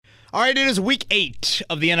All right, it is week 8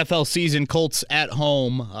 of the NFL season. Colts at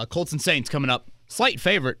home. Colts and Saints coming up. Slight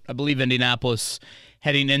favorite, I believe, Indianapolis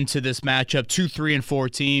heading into this matchup. 2, 3, and 4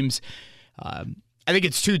 teams. I think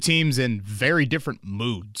it's two teams in very different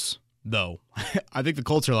moods, though. I think the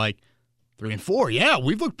Colts are like 3 and 4. Yeah,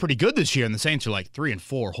 we've looked pretty good this year, and the Saints are like 3 and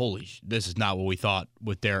 4. Holy, this is not what we thought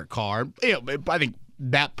with Derek Carr. I think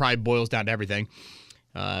that probably boils down to everything.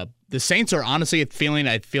 The Saints are honestly feeling.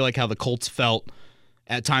 I feel like how the Colts felt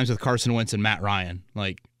at times with Carson Wentz and Matt Ryan.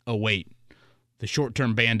 Like, oh, wait, the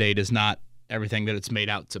short-term Band-Aid is not everything that it's made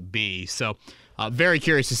out to be. So very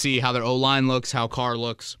curious to see how their O-line looks, how Carr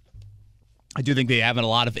looks. I do think they have a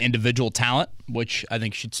lot of individual talent, which I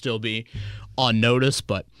think should still be on notice,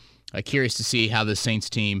 but curious to see how the Saints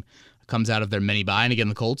team comes out of their mini-bye. And again,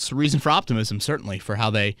 the Colts, reason for optimism, certainly, for how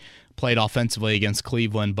they played offensively against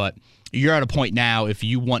Cleveland, but you're at a point now, if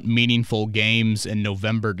you want meaningful games in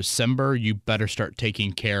November, December, you better start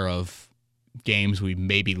taking care of games we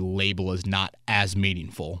maybe label as not as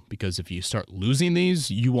meaningful, because if you start losing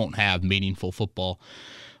these, you won't have meaningful football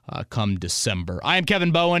come December. I am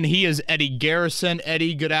Kevin Bowen. He is Eddie Garrison.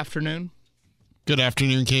 Eddie, good afternoon. Good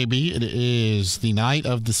afternoon, KB. It is the night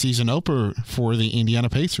of the season opener for the Indiana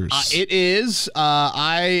Pacers. It is.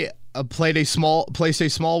 I placed a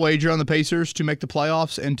small wager on the Pacers to make the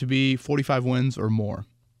playoffs and to be 45 wins or more.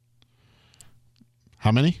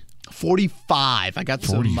 How many? 45. I got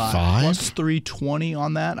 45? Some plus 320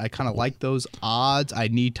 on that. I kind of like those odds. I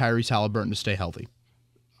need Tyrese Halliburton to stay healthy.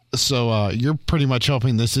 So you're pretty much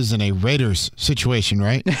hoping this isn't a Raiders situation,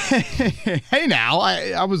 right? Hey, now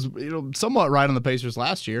I was somewhat right on the Pacers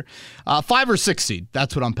last year. 5 or 6 seed.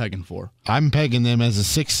 That's what I'm pegging for. I'm pegging them as a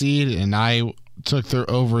 6 seed, and I took their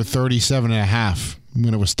over 37.5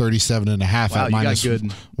 when it was 37.5 wow, at minus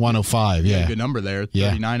good, 105. Yeah, good number there.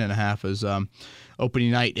 39.5 is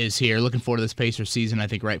opening night is here. Looking forward to this Pacers season. I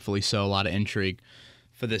think rightfully so. A lot of intrigue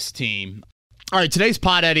for this team. All right, today's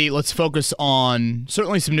pod, Eddie, let's focus on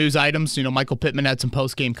certainly some news items. Michael Pittman had some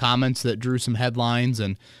post-game comments that drew some headlines,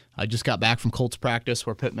 and I just got back from Colts practice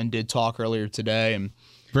where Pittman did talk earlier today. And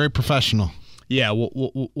very professional. Yeah,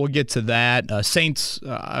 we'll get to that. Saints,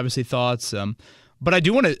 obviously, thoughts. But I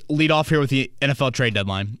do want to lead off here with the NFL trade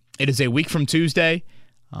deadline. It is a week from Tuesday.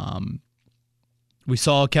 We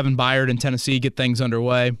saw Kevin Byard in Tennessee get things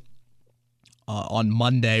underway on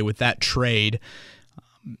Monday with that trade.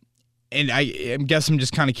 And I guess I'm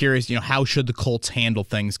just kind of curious, how should the Colts handle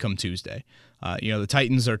things come Tuesday? The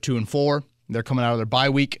Titans are 2 and 4. They're coming out of their bye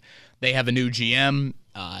week. They have a new GM.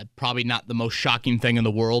 Probably not the most shocking thing in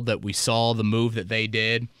the world that we saw the move that they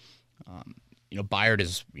did. Byard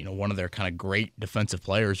is one of their kind of great defensive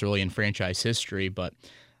players, really in franchise history. But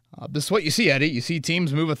this is what you see, Eddie. You see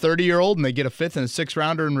teams move a 30-year-old and they get a 5th and a 6th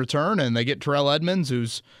rounder in return, and they get Terrell Edmonds,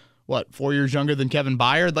 who's 4 years younger than Kevin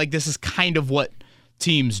Byard. Like, this is kind of what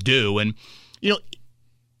teams do. And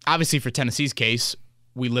obviously for Tennessee's case,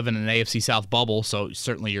 we live in an AFC South bubble, so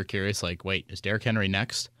certainly you're curious, like, wait, is Derrick Henry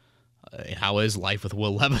next? How is life with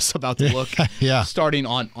Will Levis about to look starting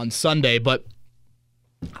on Sunday? But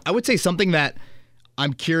I would say something that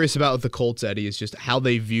I'm curious about with the Colts, Eddie, is just how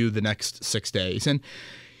they view the next 6 days. And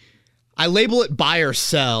I label it buy or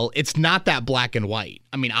sell. It's not that black and white.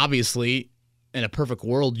 I mean, obviously, in a perfect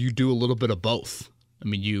world, you do a little bit of both. I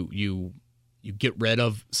mean, you get rid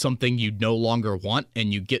of something you no longer want,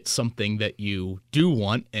 and you get something that you do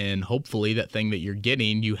want, and hopefully that thing that you're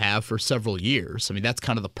getting you have for several years. I mean, that's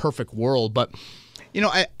kind of the perfect world. But,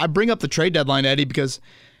 I bring up the trade deadline, Eddie, because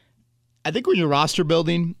I think when you're roster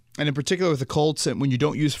building, and in particular with the Colts, and when you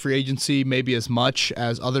don't use free agency maybe as much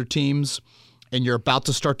as other teams, and you're about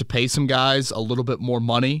to start to pay some guys a little bit more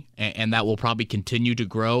money, and that will probably continue to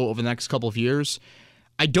grow over the next couple of years,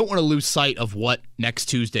 I don't want to lose sight of what next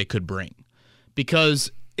Tuesday could bring. Because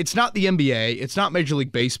it's not the NBA, it's not Major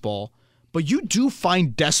League Baseball, but you do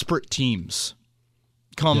find desperate teams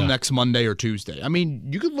come next Monday or Tuesday. I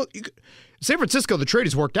mean, you could look. San Francisco, the trade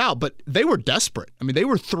has worked out, but they were desperate. I mean, they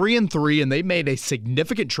were 3 and 3, and they made a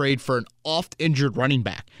significant trade for an oft-injured running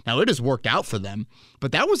back. Now, it has worked out for them,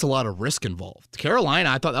 but that was a lot of risk involved.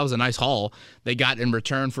 Carolina, I thought that was a nice haul they got in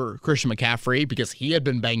return for Christian McCaffrey because he had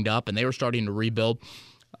been banged up, and they were starting to rebuild.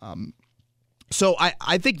 So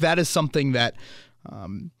I think that is something that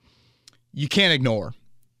you can't ignore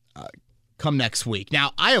come next week.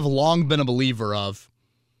 Now, I have long been a believer of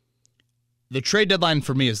the trade deadline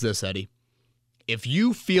for me is this, Eddie. If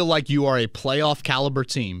you feel like you are a playoff caliber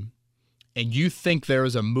team and you think there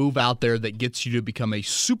is a move out there that gets you to become a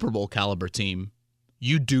Super Bowl caliber team,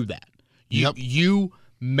 you do that.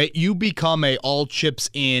 You become a all chips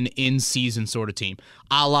in season sort of team,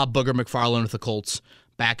 a la Booger McFarland with the Colts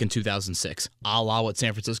back in 2006, a la what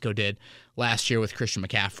San Francisco did last year with Christian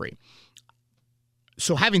McCaffrey.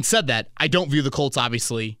 So having said that, I don't view the Colts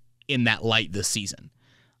obviously in that light this season.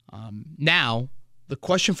 Now, the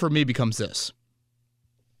question for me becomes this.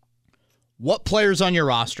 What players on your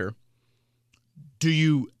roster do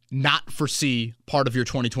you not foresee part of your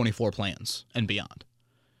 2024 plans and beyond?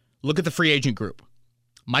 Look at the free agent group.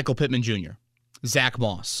 Michael Pittman Jr., Zach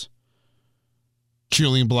Moss,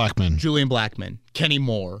 Julian Blackmon, Kenny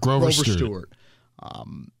Moore, Grover Stewart.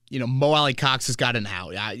 Mo Alley Cox has got an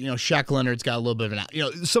out. Shaq Leonard's got a little bit of an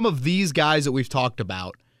out. Some of these guys that we've talked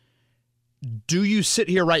about, do you sit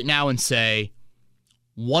here right now and say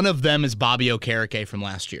one of them is Bobby Okereke from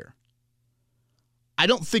last year? I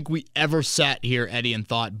don't think we ever sat here, Eddie, and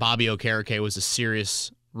thought Bobby Okereke was a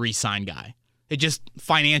serious re-sign guy. It just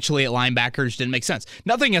financially at linebackers didn't make sense.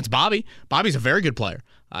 Nothing against Bobby. Bobby's a very good player.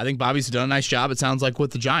 I think Bobby's done a nice job, it sounds like,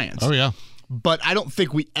 with the Giants. Oh, yeah. But I don't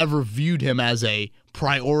think we ever viewed him as a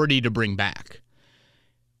priority to bring back.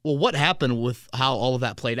 Well, what happened with how all of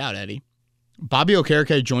that played out, Eddie? Bobby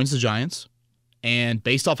Okereke joins the Giants, and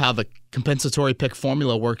based off how the compensatory pick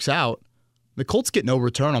formula works out, the Colts get no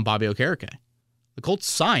return on Bobby Okereke. The Colts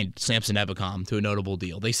signed Samson Ebukam to a notable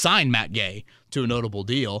deal. They signed Matt Gay to a notable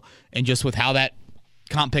deal. And just with how that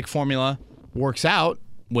comp pick formula works out,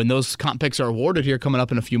 when those comp picks are awarded here coming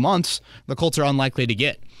up in a few months, the Colts are unlikely to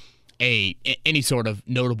get any sort of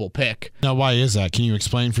notable pick. Now, why is that? Can you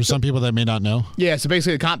explain for some people that may not know? Yeah, so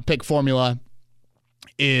basically the comp pick formula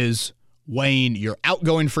is weighing your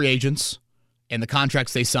outgoing free agents and the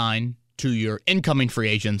contracts they sign to your incoming free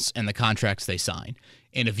agents and the contracts they sign.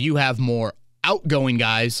 And if you have more outgoing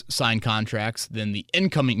guys sign contracts than the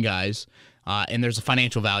incoming guys, and there's a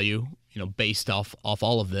financial value, based off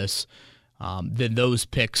all of this, then those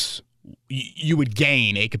picks, you would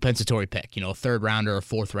gain a compensatory pick, a third rounder, a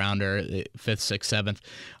fourth rounder, fifth, sixth, seventh.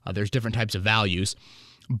 There's different types of values.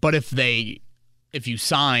 But if you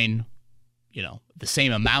sign, the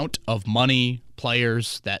same amount of money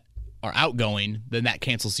players that are outgoing, then that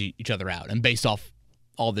cancels each other out. And based off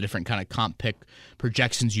all the different kind of comp pick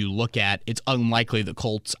projections you look at, it's unlikely the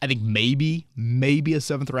Colts, I think maybe a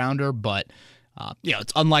seventh rounder, but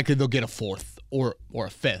it's unlikely they'll get a fourth or a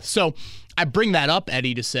fifth. So I bring that up,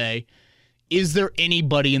 Eddie, to say, is there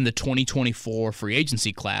anybody in the 2024 free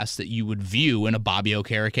agency class that you would view in a Bobby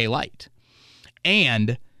Okereke light?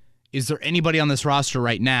 And is there anybody on this roster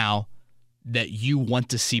right now that you want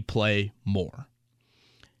to see play more?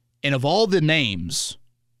 And of all the names,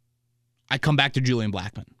 I come back to Julian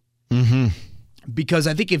Blackmon. Mm-hmm. Because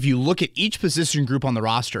I think if you look at each position group on the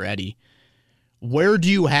roster, Eddie, where do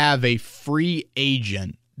you have a free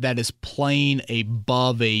agent that is playing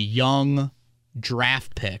above a young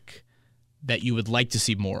draft pick that you would like to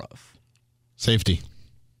see more of? Safety.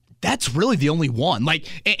 That's really the only one.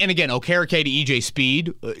 And again, Okereke to EJ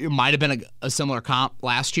Speed, it might have been a similar comp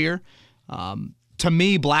last year. To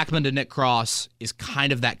me, Blackmon to Nick Cross is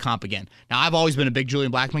kind of that comp again. Now, I've always been a big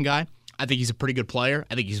Julian Blackmon guy. I think he's a pretty good player.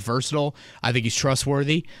 I think he's versatile. I think he's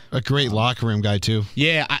trustworthy. A great locker room guy, too.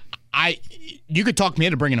 Yeah, you could talk me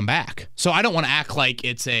into bringing him back. So I don't want to act like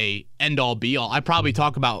it's a end-all, be-all. I'd probably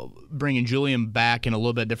talk about bringing Julian back in a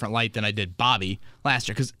little bit different light than I did Bobby last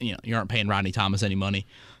year because you aren't paying Rodney Thomas any money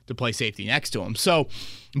to play safety next to him. So,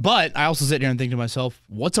 but I also sit here and think to myself,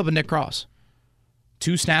 what's up with Nick Cross?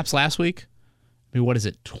 2 snaps last week. I mean, what is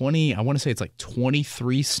it, 20? I want to say it's like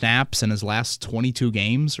 23 snaps in his last 22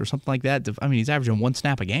 games or something like that. I mean, he's averaging 1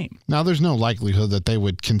 snap a game. Now, there's no likelihood that they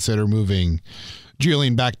would consider moving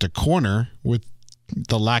Julian back to corner with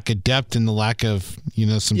the lack of depth and the lack of,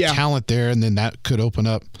 some talent there, and then that could open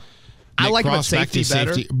up Nick I like him at Cross back to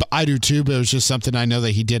safety better. I do too, but it was just something I know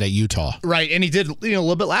that he did at Utah. Right, and he did a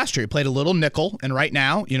little bit last year. He played a little nickel, and right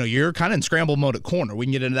now, you're kind of in scramble mode at corner. We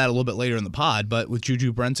can get into that a little bit later in the pod, but with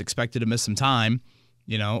Juju Brents expected to miss some time,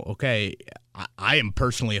 okay, I am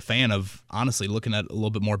personally a fan of, honestly, looking at a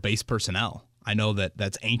little bit more base personnel. I know that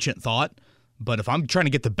that's ancient thought, but if I'm trying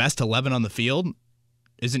to get the best 11 on the field,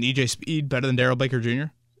 isn't EJ Speed better than Darrell Baker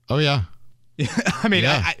Jr.? Oh, yeah. I mean,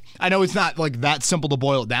 Yeah. I know it's not like that simple to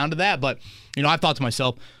boil it down to that, but, I thought to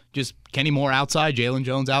myself, just Kenny Moore outside, Jalen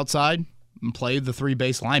Jones outside, and play the 3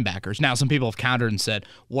 base linebackers. Now, some people have countered and said,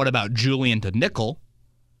 what about Julian to nickel,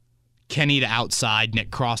 Kenny to outside,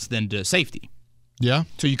 Nick Cross then to safety? Yeah.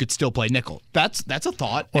 So you could still play nickel. That's a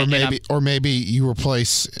thought. Or maybe you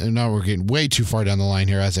replace, and now we're getting way too far down the line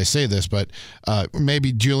here as I say this, but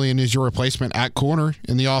maybe Julian is your replacement at corner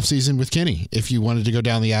in the offseason with Kenny if you wanted to go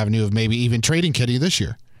down the avenue of maybe even trading Kenny this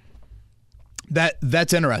year.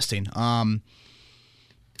 That's interesting.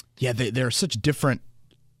 They're such different,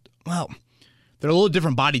 they're a little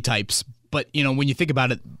different body types, But, when you think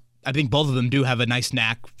about it, I think both of them do have a nice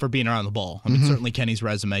knack for being around the ball. I mean, certainly Kenny's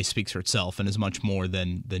resume speaks for itself and is much more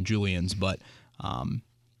than Julian's. But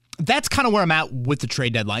that's kind of where I'm at with the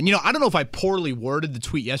trade deadline. I don't know if I poorly worded the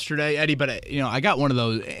tweet yesterday, Eddie, but, I got one of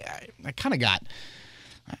those. I kind of got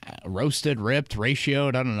roasted, ripped,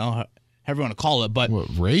 ratioed. I don't know however you want to call it. But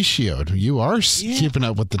ratioed? You are keeping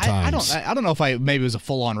up with the times. I don't know if maybe it was a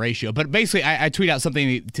full-on ratio. But basically, I tweeted out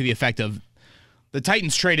something to the effect of, the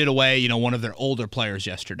Titans traded away, one of their older players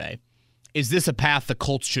yesterday. Is this a path the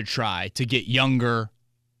Colts should try to get younger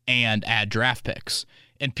and add draft picks?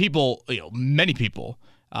 And people, many people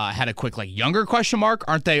had a quick younger question mark.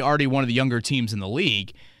 Aren't they already one of the younger teams in the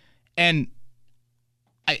league? And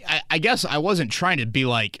I guess I wasn't trying to be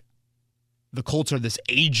like the Colts are this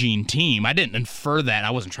aging team. I didn't infer that.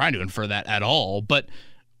 I wasn't trying to infer that at all. But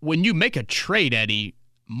when you make a trade, Eddie,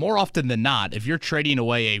 more often than not, if you're trading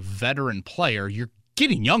away a veteran player, you're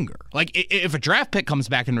getting younger. If a draft pick comes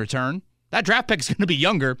back in return, that draft pick is going to be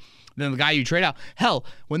younger than the guy you trade out. Hell,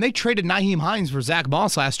 when they traded Nyheim Hines for Zach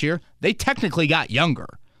Moss last year, they technically got younger.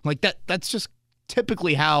 That's just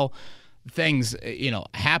typically how things,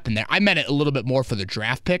 happen there. I meant it a little bit more for the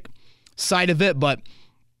draft pick side of it, but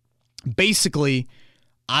basically,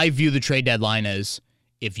 I view the trade deadline as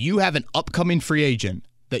if you have an upcoming free agent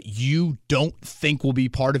that you don't think will be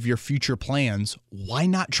part of your future plans, why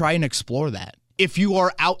not try and explore that? If you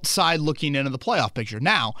are outside looking into the playoff picture.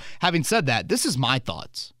 Now, having said that, this is my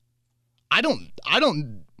thoughts. I don't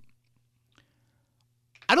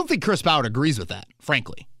think Chris Ballard agrees with that,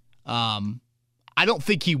 frankly. I don't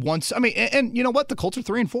think he wants. I mean, and you know what? The Colts are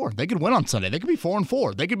 3-4. They could win on Sunday. They could be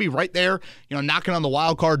 4-4. They could be right there, knocking on the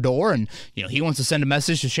wild card door. And he wants to send a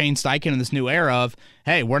message to Shane Steichen in this new era of,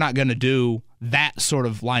 hey, we're not going to do that sort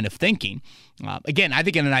of line of thinking. Again, I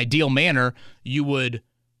think in an ideal manner, you would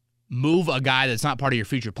move a guy that's not part of your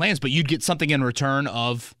future plans, but you'd get something in return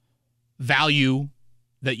of value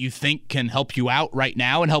that you think can help you out right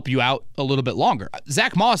now and help you out a little bit longer.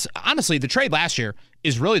 Zach Moss, honestly, the trade last year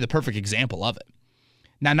is really the perfect example of it.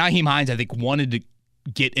 Now, Nyheim Hines, I think, wanted to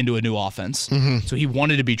get into a new offense, so he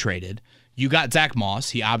wanted to be traded. You got Zach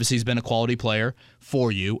Moss. He obviously has been a quality player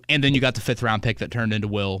for you, and then you got the 5th-round pick that turned into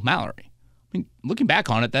Will Mallory. I mean, looking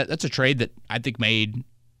back on it, that's a trade that I think made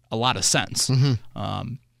a lot of sense.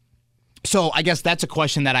 So I guess that's a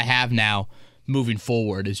question that I have now moving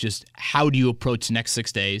forward is just how do you approach the next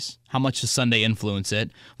 6 days? How much does Sunday influence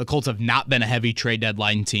it? The Colts have not been a heavy trade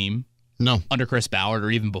deadline team. No. Under Chris Ballard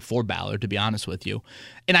or even before Ballard, to be honest with you.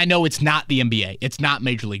 And I know it's not the NBA. It's not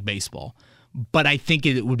Major League Baseball. But I think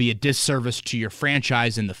it would be a disservice to your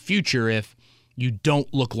franchise in the future if you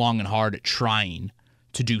don't look long and hard at trying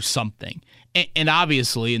to do something. And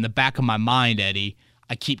obviously, in the back of my mind, Eddie,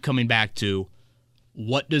 I keep coming back to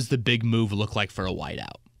what does the big move look like for a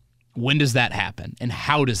wideout? When does that happen? And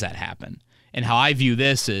how does that happen? And how I view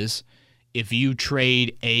this is if you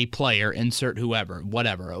trade a player, insert whoever,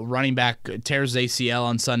 whatever, a running back tears ACL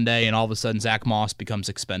on Sunday and all of a sudden Zach Moss becomes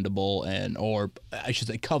expendable or I should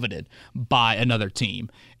say coveted by another team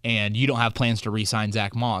and you don't have plans to re-sign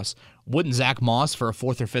Zach Moss, wouldn't Zach Moss for a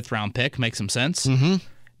 4th or 5th round pick make some sense?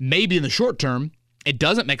 Maybe in the short term, it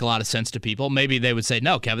doesn't make a lot of sense to people. Maybe they would say,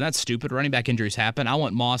 no, Kevin, that's stupid. Running back injuries happen. I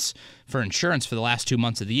want Moss for insurance for the last 2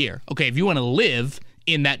 months of the year. Okay, if you want to live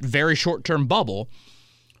in that very short-term bubble,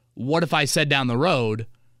 what if I said down the road,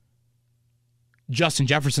 Justin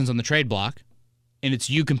Jefferson's on the trade block, and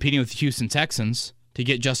it's you competing with the Houston Texans to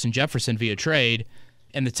get Justin Jefferson via trade,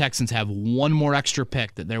 and the Texans have one more extra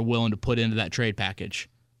pick that they're willing to put into that trade package,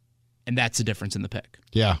 and that's the difference in the pick.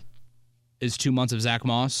 Yeah. Is 2 months of Zach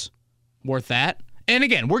Moss worth that? And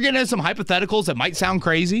again, we're getting into some hypotheticals that might sound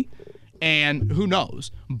crazy, and who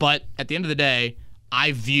knows. But at the end of the day,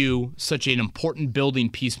 I view such an important building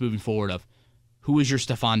piece moving forward of who is your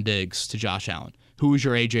Stephon Diggs to Josh Allen? Who is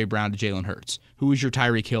your A.J. Brown to Jalen Hurts? Who is your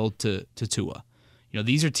Tyreek Hill to Tua?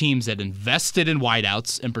 These are teams that invested in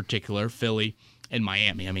wideouts, in particular, Philly and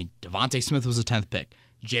Miami. I mean, Devontae Smith was a 10th pick.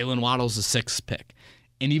 Jalen Waddle's a 6th pick.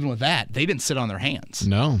 And even with that, they didn't sit on their hands.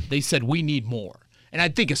 No. They said, we need more. And I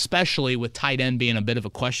think especially with tight end being a bit of a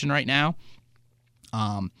question right now,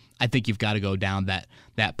 I think you've got to go down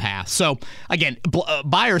that path. So, again,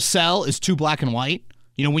 buy or sell is too black and white.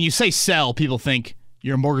 When you say sell, people think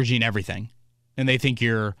you're mortgaging everything. And they think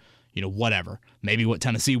you're, whatever. Maybe what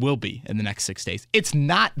Tennessee will be in the next 6 days. It's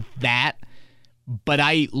not that, but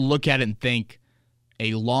I look at it and think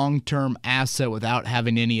a long-term asset without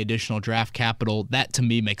having any additional draft capital, that to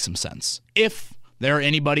me makes some sense. If there are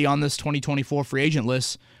anybody on this 2024 free agent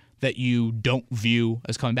list that you don't view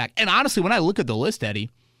as coming back. And honestly, when I look at the list,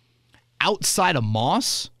 Eddie, outside of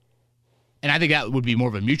Moss, and I think that would be more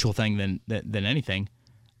of a mutual thing than anything.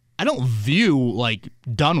 I don't view like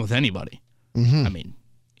done with anybody. I mean,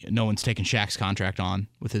 no one's taking Shaq's contract on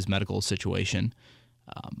with his medical situation.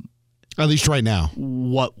 At least right now.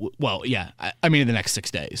 Well, yeah. I mean, in the next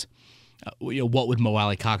 6 days. What would Mo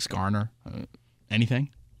Alley Cox garner? Anything?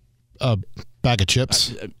 A bag of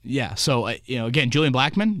chips. Yeah. So, again, Julian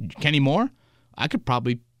Blackmon, Kenny Moore, I could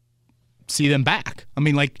probably see them back. I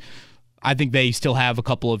mean, like, I think they still have a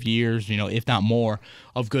couple of years, if not more,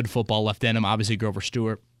 of good football left in them. Obviously, Grover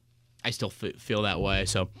Stewart, I still feel that way.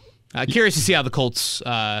 So, curious to see how the Colts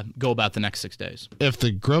go about the next 6 days. If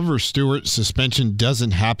the Grover Stewart suspension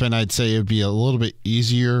doesn't happen, I'd say it would be a little bit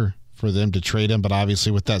easier for them to trade him. But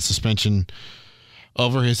obviously, with that suspension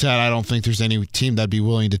over his head, I don't think there's any team that'd be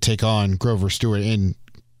willing to take on Grover Stewart and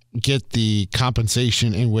get the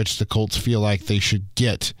compensation in which the Colts feel like they should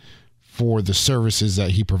get for the services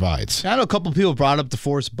that he provides. I know a couple of people brought up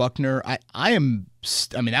DeForest Buckner. I mean,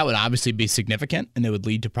 that would obviously be significant, and it would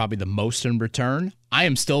lead to probably the most in return. I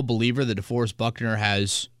am still a believer that DeForest Buckner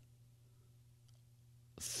has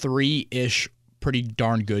 3-ish pretty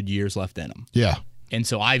darn good years left in him. Yeah. And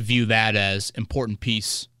so I view that as important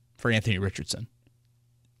piece for Anthony Richardson.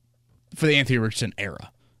 For the Anthony Richardson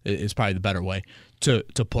era is probably the better way to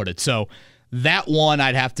put it. So that one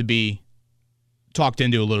I'd have to be talked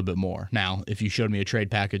into a little bit more. Now, if you showed me a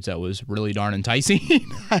trade package that was really darn enticing,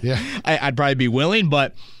 I'd probably be willing.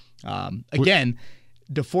 But again,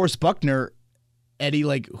 DeForest Buckner, Eddie,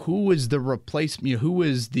 like, who was the replacement? Who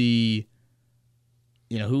was the,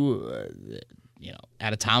 Adatama,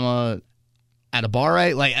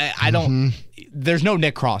 Adabare? Like, I don't. There's no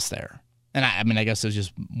Nick Cross there, and I guess there's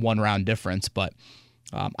just one round difference, but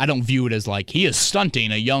I don't view it as like he is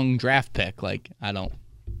stunting a young draft pick. Like, I don't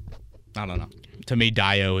know. To me,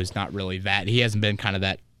 Dio is not really that. He hasn't been kind of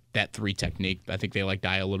that 3 technique. I think they like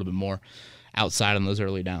Dio a little bit more outside on those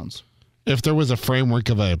early downs. If there was a framework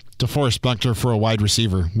of a DeForest Buckner for a wide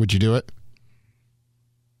receiver, would you do it?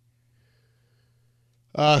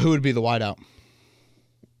 Who would be the wideout?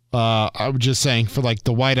 I was just saying, for like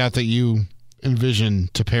the wideout that you envision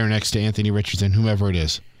to pair next to Anthony Richardson, whomever it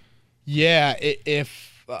is. Yeah,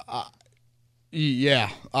 if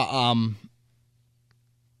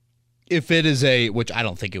it is which I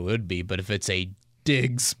don't think it would be, but if it's a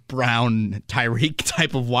Diggs, Brown, Tyreek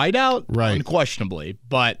type of wideout, right? Unquestionably,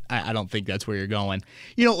 but I don't think that's where you're going.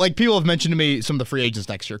 Like people have mentioned to me some of the free agents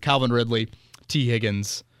next year: Calvin Ridley, T.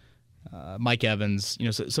 Higgins, Mike Evans.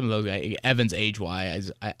 Some of those guys. Evans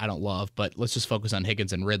age-wise, I don't love, but let's just focus on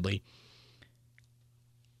Higgins and Ridley.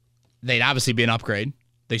 They'd obviously be an upgrade.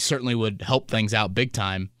 They certainly would help things out big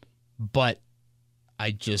time, but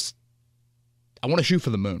I want to shoot for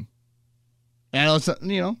the moon. And I know it's,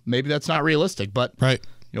 maybe that's not realistic, but right.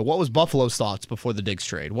 What was Buffalo's thoughts before the Diggs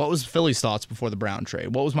trade? What was Philly's thoughts before the Brown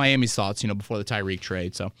trade? What was Miami's thoughts, before the Tyreek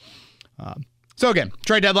trade? So again,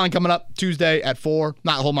 trade deadline coming up Tuesday at 4.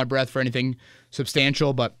 Not hold my breath for anything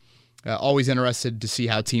substantial, but always interested to see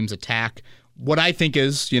how teams attack what I think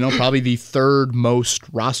is, probably the third most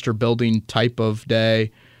roster building type of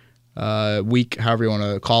day, week, however you want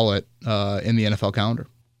to call it, in the NFL calendar.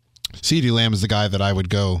 CeeDee Lamb is the guy that I would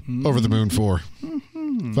go over the moon for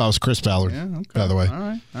if I was Chris Ballard, by the way.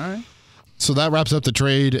 All right. So that wraps up the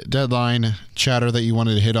trade deadline chatter that you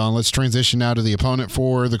wanted to hit on. Let's transition now to the opponent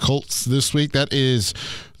for the Colts this week. That is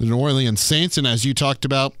the New Orleans Saints. And as you talked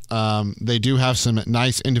about, they do have some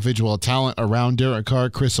nice individual talent around Derek Carr,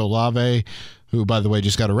 Chris Olave, who, by the way,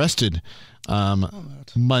 just got arrested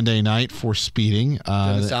Monday night for speeding.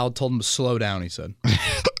 Dennis Allen told him to slow down, he said.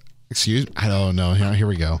 Excuse me? I don't know. Here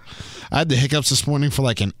we go. I had the hiccups this morning for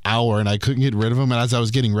like an hour, and I couldn't get rid of them. And as I was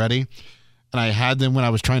getting ready, and I had them when I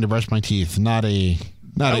was trying to brush my teeth. Not a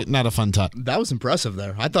fun time. That was impressive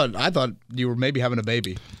there. I thought you were maybe having a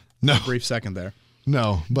baby. No. For a brief second there.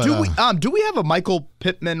 No, but do we have a Michael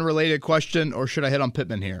Pittman related question, or should I hit on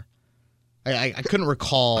Pittman here? I couldn't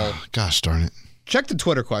recall. Gosh darn it. Check the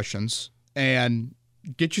Twitter questions and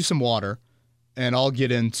get you some water, and I'll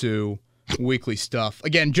get into weekly stuff.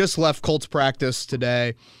 Again, just left Colts practice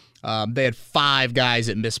today. They had 5 guys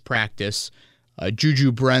that missed practice.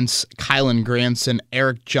 Juju Brents, Kylan Granson,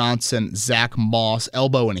 Eric Johnson, Zach Moss,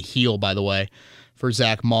 elbow and heel, by the way, for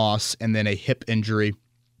Zach Moss, and then a hip injury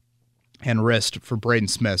and wrist for Braden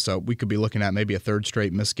Smith. So we could be looking at maybe a third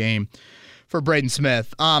straight missed game for Braden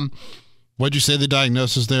Smith. What'd you say the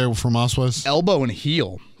diagnosis there for Moss was? Elbow and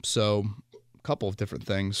heel. So a couple of different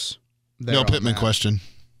things. No Pittman question.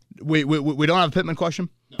 We don't have a Pittman question?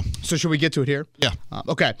 No. So should we get to it here? Yeah.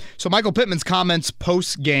 Okay. So Michael Pittman's comments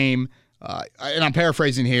post-game, and I'm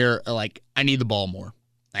paraphrasing here, like, I need the ball more.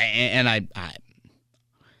 And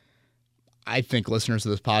I think listeners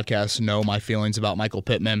of this podcast know my feelings about Michael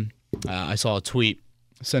Pittman. I saw a tweet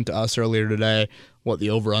sent to us earlier today what the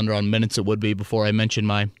over-under on minutes it would be before I mentioned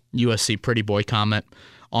my USC pretty boy comment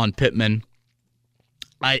on Pittman.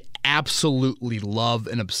 I absolutely love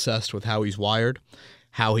and obsessed with how he's wired,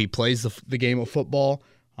 how he plays the game of football.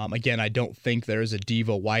 Again, I don't think there is a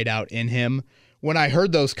diva wideout in him. When I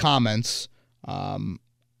heard those comments,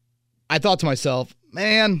 I thought to myself,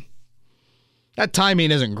 man, that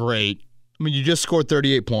timing isn't great. I mean, you just scored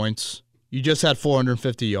 38 points. You just had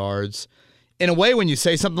 450 yards. In a way, when you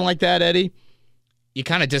say something like that, Eddie, you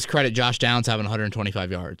kind of discredit Josh Downs having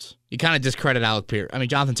 125 yards. You kind of discredit Alec Pierce. I mean,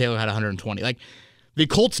 Jonathan Taylor had 120. Like, the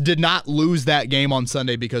Colts did not lose that game on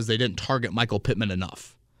Sunday because they didn't target Michael Pittman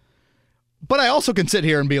enough. But I also can sit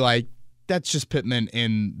here and be like, that's just Pittman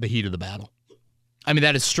in the heat of the battle. I mean,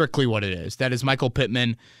 that is strictly what it is. That is Michael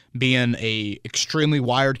Pittman being a extremely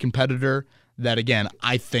wired competitor that, again,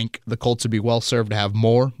 I think the Colts would be well-served to have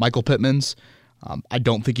more Michael Pittmans. I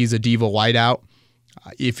don't think he's a diva wideout.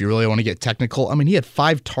 If you really want to get technical, I mean, he had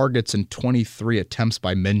 5 targets and 23 attempts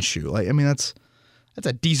by Minshew. Like, I mean, that's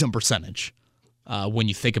a decent percentage when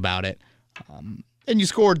you think about it. And you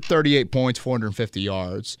scored 38 points, 450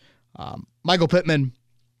 yards. Michael Pittman,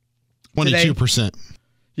 22%.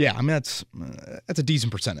 Yeah, I mean, that's a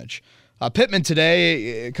decent percentage. Pittman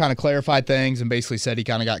today kind of clarified things and basically said he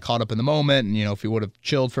kind of got caught up in the moment. And, if he would have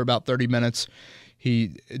chilled for about 30 minutes,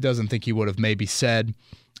 he doesn't think he would have maybe said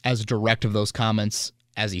as direct of those comments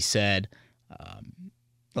as he said.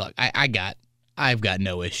 Look, I've got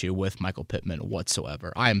no issue with Michael Pittman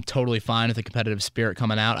whatsoever. I am totally fine with the competitive spirit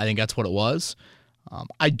coming out. I think that's what it was.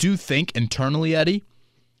 I do think internally, Eddie,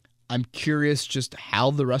 I'm curious just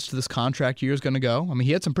how the rest of this contract year is going to go. I mean,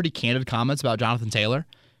 he had some pretty candid comments about Jonathan Taylor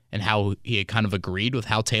and how he had kind of agreed with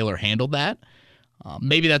how Taylor handled that.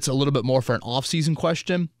 Maybe that's a little bit more for an offseason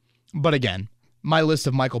question. But again, my list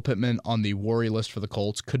of Michael Pittman on the worry list for the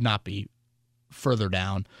Colts could not be further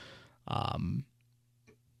down.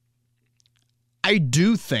 I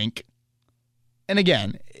do think, and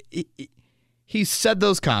again, he said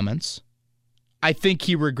those comments. I think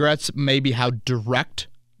he regrets maybe how direct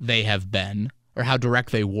they have been or how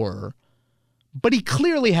direct they were. But he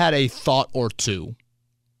clearly had a thought or two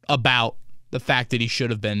about the fact that he should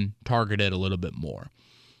have been targeted a little bit more.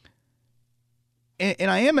 And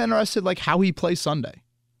I am interested, like, how he plays Sunday.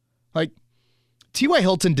 Like, T.Y.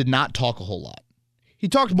 Hilton did not talk a whole lot. He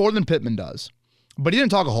talked more than Pittman does, but he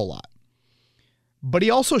didn't talk a whole lot. But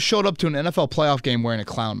he also showed up to an NFL playoff game wearing a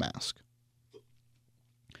clown mask.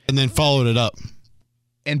 And then followed it up.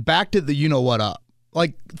 And backed it the you-know-what up.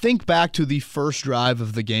 Like, think back to the first drive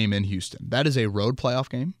of the game in Houston. That is a road playoff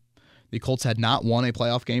game. The Colts had not won a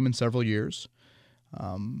playoff game in several years.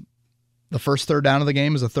 The first third down of the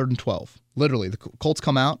game is a 3rd and 12. Literally, the Colts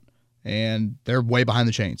come out, and they're way behind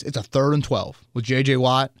the chains. It's a 3rd and 12 with J.J.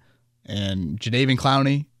 Watt and Jadeveon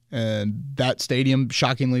Clowney, and that stadium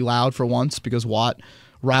shockingly loud for once because Watt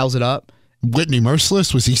riles it up. Whitney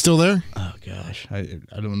Merciless, was he still there? Oh, gosh. I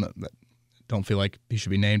don't know. Don't feel like he should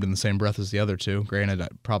be named in the same breath as the other two. Granted,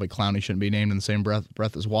 probably Clowney shouldn't be named in the same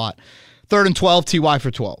breath as Watt. 3rd and 12, T.Y.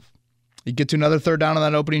 for 12. You get to another third down on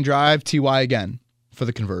that opening drive, T.Y. again for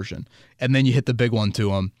the conversion. And then you hit the big one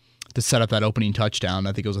to him to set up that opening touchdown.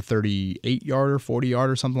 I think it was a 38-yarder,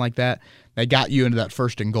 40-yarder, something like that. That got you into that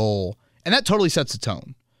 1st and goal. And that totally sets the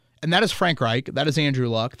tone. And that is Frank Reich. That is Andrew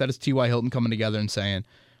Luck. That is T.Y. Hilton coming together and saying,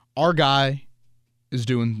 our guy is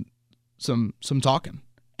doing some talking.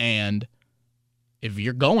 And if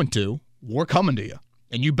you're going to, we're coming to you.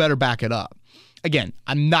 And you better back it up. Again,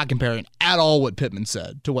 I'm not comparing at all what Pittman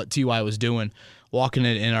said to what T.Y. was doing walking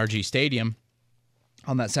in NRG Stadium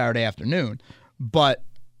on that Saturday afternoon. But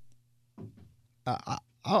I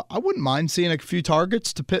wouldn't mind seeing a few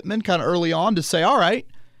targets to Pittman kind of early on to say, all right,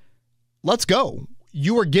 let's go.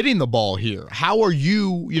 You are getting the ball here. How are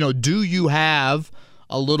you, do you have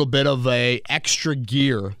a little bit of a extra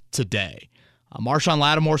gear today? Marshawn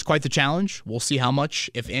Lattimore is quite the challenge. We'll see how much,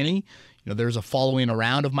 if any. There's a following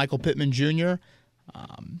around of Michael Pittman Jr.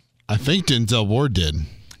 I think Denzel Ward did.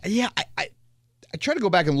 Yeah, I try to go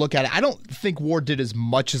back and look at it. I don't think Ward did as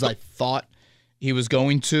much as I thought he was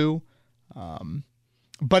going to.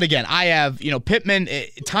 But again, I have, Pittman,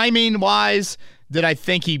 timing-wise, did I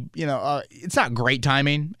think he, it's not great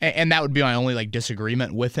timing, and that would be my only,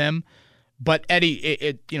 disagreement with him. But,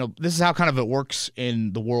 Eddie, this is how kind of it works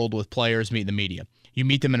in the world with players meeting the media. You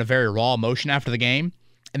meet them in a very raw emotion after the game,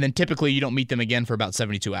 and then typically you don't meet them again for about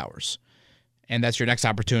 72 hours. And that's your next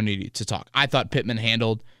opportunity to talk. I thought Pittman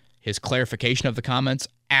handled his clarification of the comments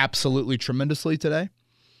absolutely tremendously today.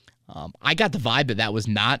 I got the vibe that was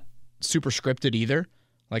not super scripted either.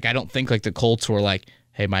 Like, I don't think like the Colts were like,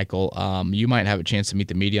 hey, Michael, you might have a chance to meet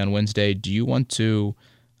the media on Wednesday. Do you want to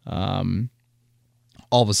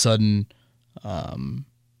all of a sudden,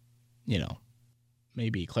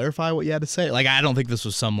 maybe clarify what you had to say? Like, I don't think this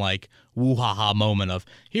was some like woo-ha-ha moment of,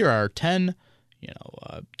 here are 10,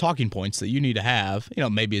 talking points that you need to have.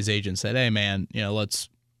 Maybe his agent said, hey, man, let's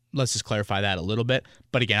just clarify that a little bit.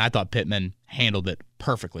 But again, I thought Pittman handled it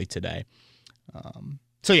perfectly today.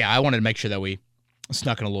 So yeah, I wanted to make sure that we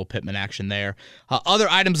snuck in a little Pittman action there. Other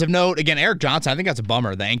items of note, again, Eric Johnson, I think that's a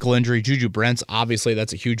bummer. The ankle injury, Juju Brents, obviously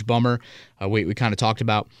that's a huge bummer. We kind of talked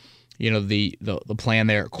about, the plan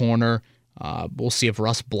there at corner. We'll see if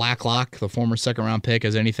Russ Blacklock, the former second-round pick,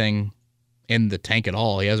 has anything in the tank at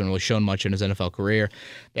all. He hasn't really shown much in his NFL career.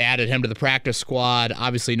 They added him to the practice squad.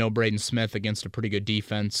 Obviously, no Braden Smith against a pretty good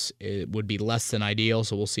defense. It would be less than ideal,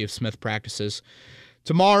 so we'll see if Smith practices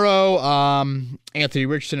tomorrow. Anthony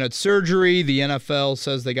Richardson had surgery. The NFL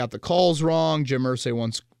says they got the calls wrong. Jim Irsay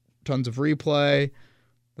wants tons of replay.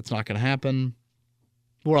 That's not going to happen.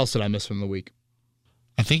 What else did I miss from the week?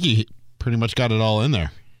 I think he pretty much got it all in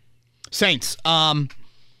there. Saints.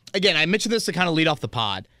 Again, I mentioned this to kind of lead off the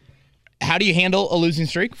pod. How do you handle a losing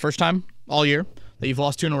streak? First time all year that you've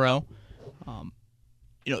lost 2 in a row.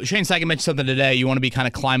 Shane Steichen mentioned something today. You want to be kind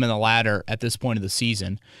of climbing the ladder at this point of the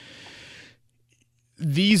season.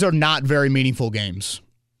 These are not very meaningful games.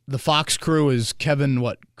 The Fox crew is Kevin,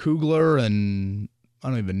 Kugler, and I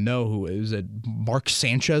don't even know who is it. Mark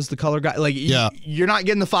Sanchez, the color guy. You're not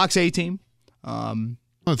getting the Fox A team.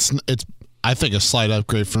 It's I think a slight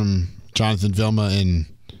upgrade from Jonathan Vilma and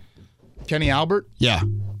Kenny Albert. Yeah.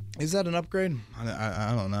 Is that an upgrade?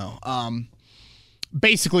 I don't know.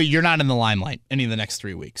 Basically, you're not in the limelight any of the next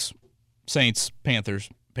 3 weeks. Saints, Panthers,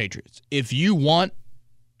 Patriots. If you want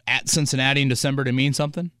at Cincinnati in December to mean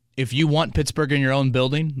something, if you want Pittsburgh in your own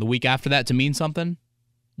building the week after that to mean something,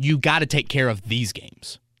 you got to take care of these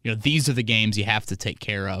games. These are the games you have to take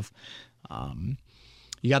care of.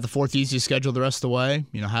 You got the 4th easiest schedule the rest of the way.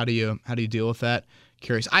 How do you deal with that?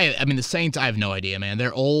 Curious. I mean, the Saints, I have no idea, man.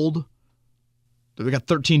 They're old. We got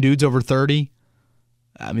 13 dudes over 30.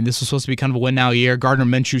 I mean, this was supposed to be kind of a win-now year. Gardner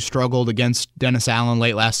Minshew struggled against Dennis Allen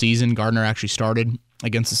late last season. Gardner actually started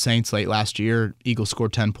against the Saints late last year. Eagles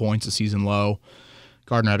scored 10 points, a season low.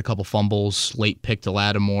 Gardner had a couple fumbles, late pick to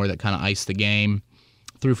Lattimore that kind of iced the game.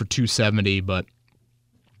 Threw for 270, but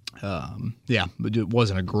it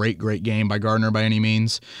wasn't a great game by Gardner by any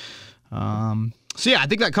means. I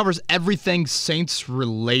think that covers everything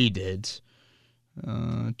Saints-related.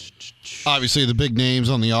 Obviously, the big names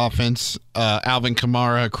on the offense, Alvin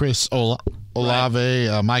Kamara, Chris Olave,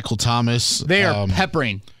 right. Michael Thomas. They are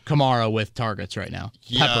peppering Kamara with targets right now.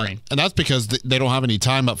 Yeah, peppering. And that's because they don't have any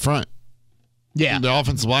time up front. Yeah. The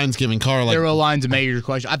offensive line's giving Carr Their line's a major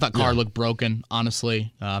question. I thought Carr looked broken,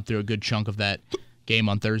 honestly, through a good chunk of that game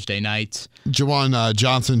on Thursday night. Jawan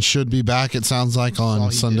Johnson should be back, it sounds like,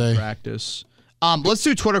 on Sunday. Practice. Let's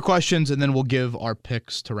do Twitter questions, and then we'll give our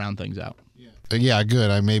picks to round things out. Yeah, good.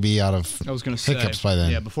 I may be out of hiccups by then.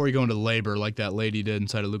 Yeah, before you go into labor like that lady did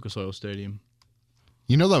inside of Lucas Oil Stadium.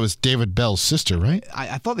 That was David Bell's sister, right?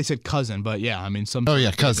 I thought they said cousin, but yeah, I mean cousin.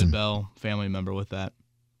 David Bell family member with that.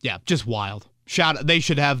 Yeah, just wild. They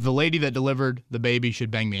should have the lady that delivered the baby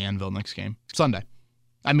should bang the anvil next game. Sunday.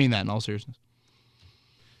 I mean that in all seriousness.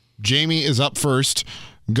 Jamie is up first.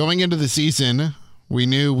 Going into the season, we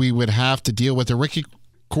knew we would have to deal with a rookie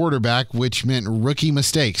quarterback, which meant rookie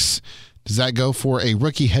mistakes. Does that go for a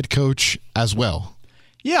rookie head coach as well?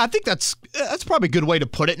 Yeah, I think that's probably a good way to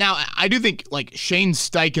put it. Now, I do think Shane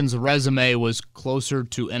Steichen's resume was closer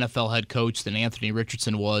to NFL head coach than Anthony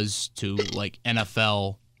Richardson was to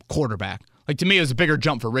NFL quarterback. To me, it was a bigger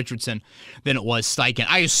jump for Richardson than it was Steichen.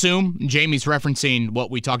 I assume Jamie's referencing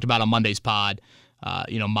what we talked about on Monday's pod.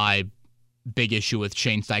 My big issue with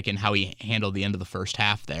Shane Steichen, how he handled the end of the first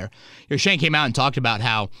half there. Shane came out and talked about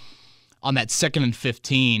how on that 2nd and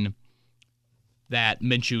 15. That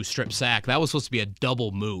Minshew strip sack, that was supposed to be a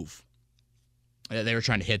double move that they were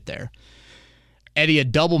trying to hit there. Eddie, a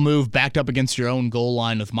double move backed up against your own goal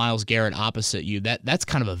line with Myles Garrett opposite you, that's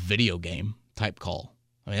kind of a video game type call.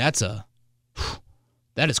 I mean,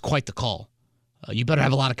 that is quite the call. You better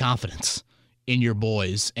have a lot of confidence in your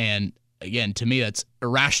boys. And again, to me, that's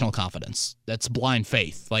irrational confidence. That's blind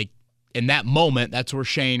faith. In that moment, that's where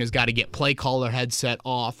Shane has got to get play caller headset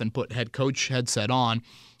off and put head coach headset on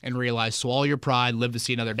and realize, swallow your pride, live to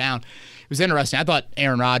see another down. It was interesting. I thought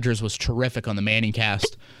Aaron Rodgers was terrific on the Manning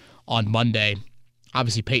cast on Monday.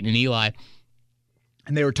 Obviously, Peyton and Eli.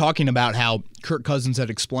 And they were talking about how Kirk Cousins had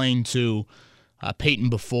explained to Peyton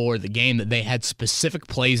before the game that they had specific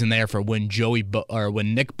plays in there for when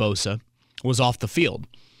Nick Bosa was off the field.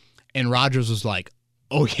 And Rodgers was like,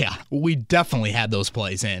 oh, yeah, we definitely had those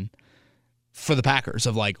plays in for the Packers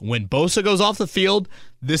of like, when Bosa goes off the field,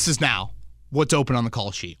 this is now what's open on the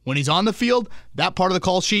call sheet. When he's on the field, that part of the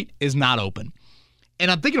call sheet is not open.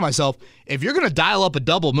 And I'm thinking to myself, if you're going to dial up a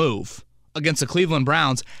double move against the Cleveland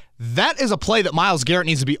Browns, that is a play that Myles Garrett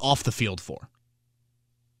needs to be off the field for.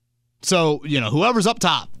 So, whoever's up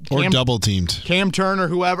top. Or double teamed. Cam Turner,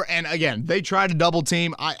 whoever. And again, they try to double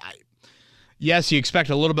team. Yes, you expect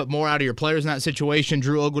a little bit more out of your players in that situation.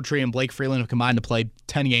 Drew Ogletree and Blake Freeland have combined to play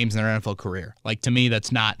 10 games in their NFL career. Like, to me,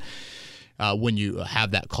 that's not when you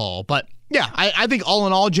have that call. But, yeah, I think all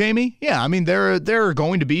in all, Jamie, yeah, I mean, there are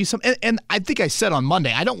going to be some. And I think I said on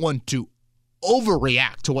Monday, I don't want to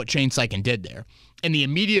overreact to what Shane Steichen did there. In the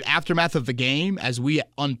immediate aftermath of the game, as we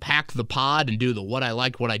unpack the pod and do the what I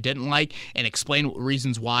liked, what I didn't like, and explain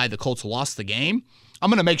reasons why the Colts lost the game,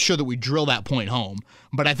 I'm going to make sure that we drill that point home.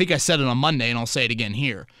 But I think I said it on Monday, and I'll say it again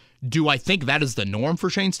here. Do I think that is the norm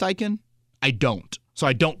for Shane Steichen? I don't. So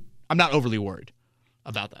I'm not overly worried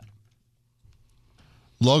about that.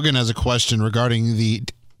 Logan has a question regarding the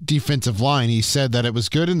defensive line. He said that it was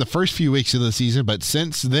good in the first few weeks of the season, but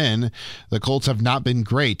since then, the Colts have not been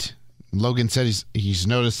great. Logan said he's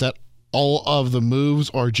noticed that all of the moves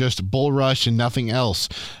are just bull rush and nothing else.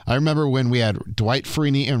 I remember when we had Dwight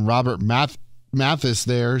Freeney and Robert Mathis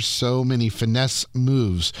there, so many finesse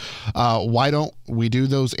moves. Why don't we do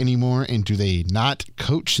those anymore, and do they not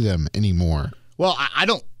coach them anymore? Well, I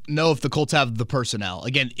don't know if the Colts have the personnel.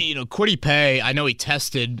 Again, Kwity Paye, I know he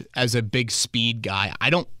tested as a big speed guy. I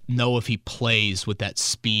don't know if he plays with that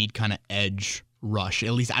speed kind of edge rush.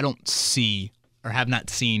 At least I don't see or have not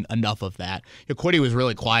seen enough of that. Kwity was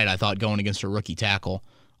really quiet, I thought, going against a rookie tackle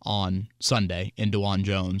on Sunday in DeJuan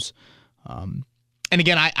Jones. And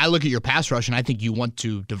again, I look at your pass rush, and I think you want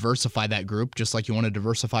to diversify that group just like you want to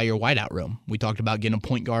diversify your wideout room. We talked about getting a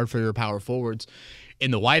point guard for your power forwards. In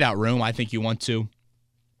the wideout room, I think you want to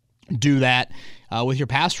do that with your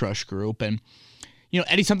pass rush group. And,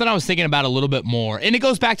 Eddie, something I was thinking about a little bit more, and it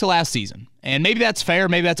goes back to last season. And maybe that's fair,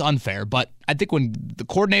 maybe that's unfair, but I think when the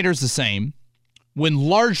coordinator is the same, when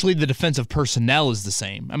largely the defensive personnel is the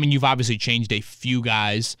same. I mean, you've obviously changed a few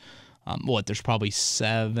guys. There's probably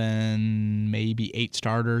 7, maybe 8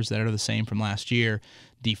 starters that are the same from last year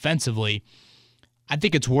defensively. I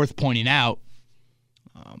think it's worth pointing out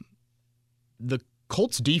the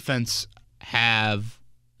Colts defense has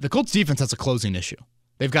a closing issue.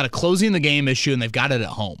 They've got a closing the game issue, and they've got it at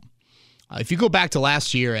home. If you go back to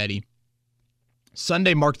last year, Eddie,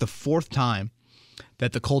 Sunday marked the 4th time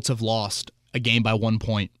that the Colts have lost a game by 1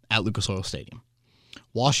 point at Lucas Oil Stadium.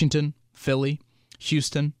 Washington, Philly,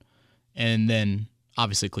 Houston, and then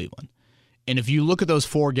obviously Cleveland. And if you look at those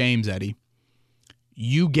 4 games, Eddie,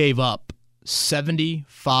 you gave up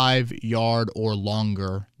 75-yard or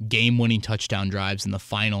longer game-winning touchdown drives in the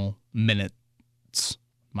final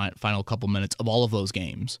couple minutes of all of those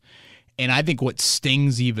games. And I think what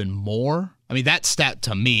stings even more, I mean, that stat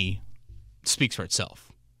to me speaks for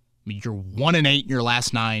itself. I mean, you're 1-8 in your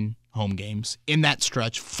last 9 home games. In that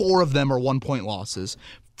stretch, 4 of them are 1-point losses.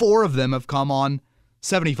 4 of them have come on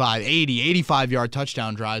 75, 80, 85-yard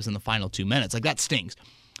touchdown drives in the final 2 minutes. Like, that stings.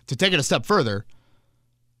 To take it a step further,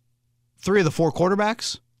 3 of the 4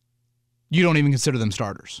 quarterbacks, you don't even consider them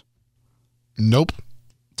starters. Nope.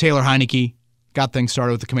 Taylor Heineke got things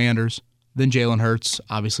started with the Commanders. Then Jalen Hurts.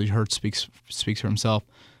 Obviously, Hurts speaks for himself.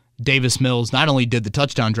 Davis Mills not only did the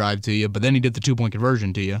touchdown drive to you, but then he did the 2-point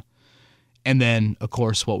conversion to you. And then, of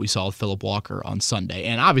course, what we saw with Phillip Walker on Sunday.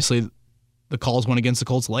 And obviously, the calls went against the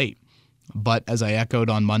Colts late. But as I echoed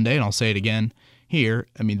on Monday, and I'll say it again here,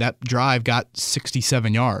 I mean, that drive got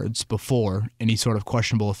 67 yards before any sort of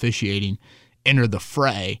questionable officiating entered the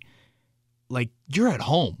fray. Like, you're at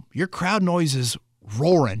home. Your crowd noise is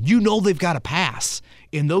roaring. You know they've got to pass.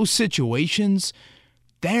 In those situations,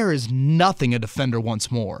 there is nothing a defender wants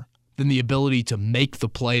more than the ability to make the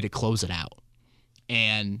play to close it out.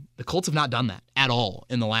 And the Colts have not done that at all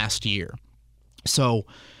in the last year. So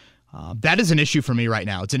that is an issue for me right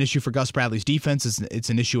now. It's an issue for Gus Bradley's defense. It's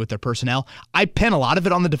an issue with their personnel. I pin a lot of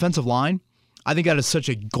it on the defensive line. I think that is such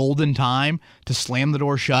a golden time to slam the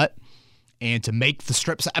door shut and to make the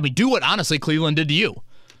strips. I mean, do what, honestly, Cleveland did to you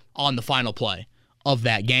on the final play of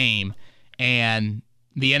that game. And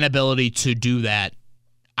the inability to do that,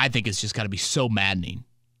 I think, is just got to be so maddening.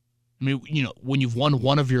 I mean, when you've won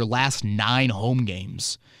one of your last 9 home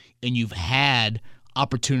games and you've had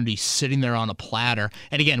opportunities sitting there on a platter,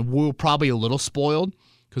 and again, we're probably a little spoiled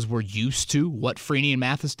because we're used to what Freeney and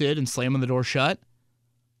Mathis did and slamming the door shut.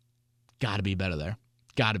 Got to be better there.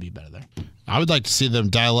 Got to be better there. I would like to see them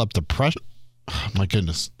dial up the pressure. Oh, my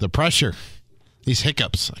goodness. The pressure. These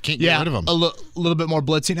hiccups. I can't get rid of them. A little bit more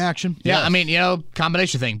blitzing action. Yeah, Yes. I mean,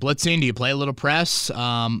 combination thing. Blitzing, do you play a little press?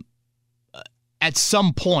 At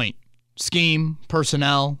some point, scheme,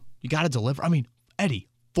 personnel, you got to deliver. I mean, Eddie,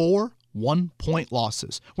 4 1-point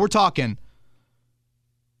losses. We're talking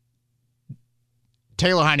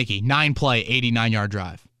Taylor Heineke, 9-play, 89-yard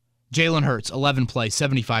drive. Jalen Hurts, 11-play,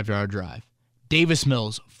 75-yard drive. Davis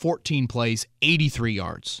Mills, 14 plays, 83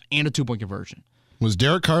 yards, and a 2-point conversion. Was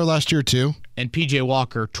Derek Carr last year too? And P.J.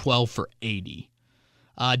 Walker, 12 for 80.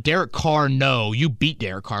 Derek Carr, no. You beat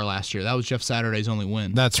Derek Carr last year. That was Jeff Saturday's only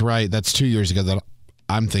win. That's right. That's 2 years ago that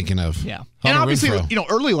I'm thinking of. Yeah. And obviously,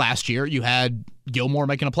 early last year, you had Gilmore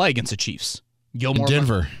making a play against the Chiefs.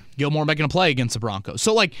 Denver. Gilmore making a play against the Broncos.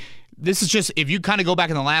 So, this is just, if you kind of go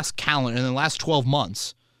back in the last 12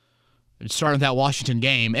 months, starting with that Washington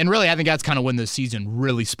game, and really, I think that's kind of when the season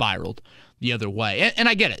really spiraled the other way. And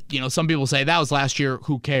I get it. Some people say that was last year.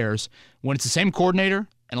 Who cares? When it's the same coordinator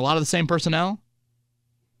and a lot of the same personnel.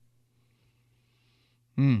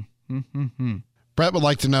 Brett would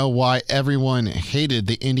like to know why everyone hated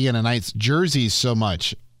the Indiana Knights jerseys so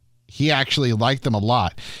much. He actually liked them a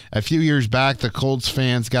lot. A few years back, the Colts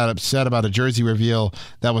fans got upset about a jersey reveal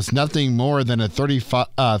that was nothing more than a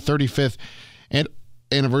 35th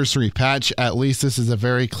anniversary patch. At least this is a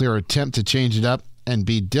very clear attempt to change it up and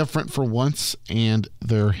be different for once and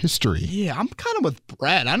their history. Yeah, I'm kind of with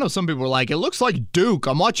Brett. I know some people are like, it looks like Duke.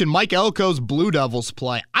 I'm watching Mike Elko's Blue Devils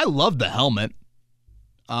play. I love the helmet.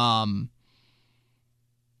 I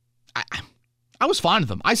was fine with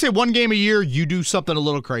them. I say one game a year, you do something a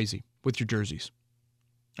little crazy with your jerseys.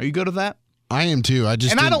 Are you good with that? I am too. I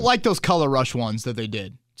don't like those color rush ones that they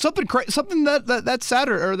did. Something that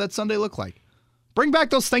Saturday or that Sunday looked like. Bring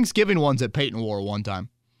back those Thanksgiving ones that Peyton wore one time.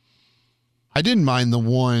 I didn't mind the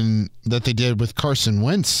one that they did with Carson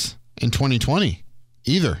Wentz in 2020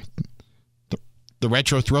 either. The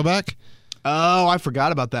retro throwback. Oh, I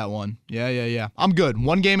forgot about that one. Yeah. I'm good.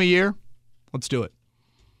 One game a year. Let's do it.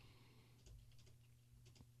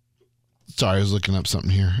 Sorry, I was looking up something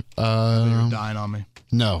here. You're dying on me.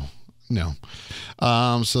 No.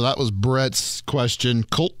 So that was Brett's question.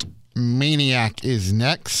 Colt Maniac is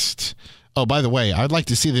next. Oh, by the way, I'd like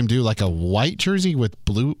to see them do like a white jersey with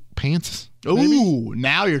blue pants. Ooh,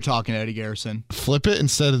 now you're talking, Eddie Garrison. Flip it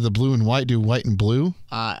instead of the blue and white, do white and blue.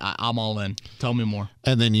 I'm all in. Tell me more.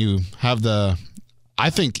 And then you have I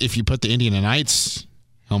think if you put the Indiana Knights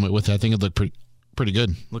helmet with it, I think it'd look pretty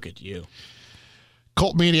good. Look at you.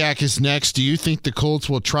 Colt Maniac is next. Do you think the Colts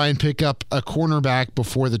will try and pick up a cornerback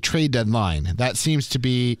before the trade deadline? That seems to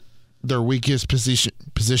be their weakest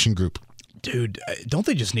position group. Dude, don't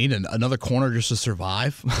they just need another corner just to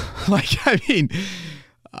survive?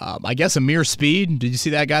 I guess Amir Speed. Did you see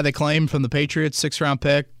that guy they claimed from the Patriots, 6th-round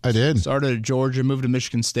pick? I did. Started at Georgia, moved to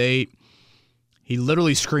Michigan State. He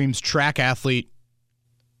literally screams track athlete,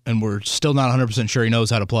 and we're still not 100% sure he knows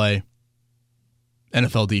how to play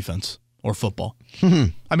NFL defense or football. I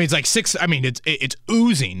mean, it's like it's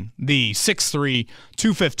oozing the 6'3",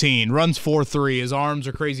 215, runs 4'3", his arms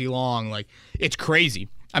are crazy long. Like, it's crazy.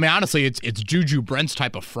 I mean, honestly, it's Juju Brent's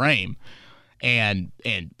type of frame. And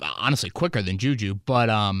honestly, quicker than Juju. But,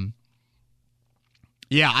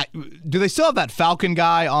 do they still have that Falcon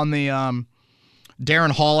guy on the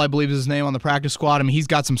Darren Hall, I believe is his name, on the practice squad? I mean, he's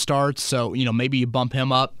got some starts, so, maybe you bump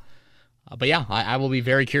him up. But, yeah, I will be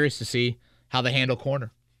very curious to see how they handle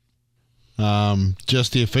corner.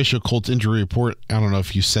 Just the official Colts injury report. I don't know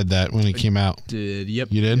if you said that when it came out. Yep.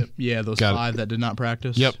 You did? Yep. Yeah, those Got 5 that did not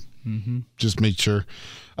practice. Yep. Mm-hmm. Just make sure.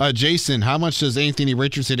 Jason, how much does Anthony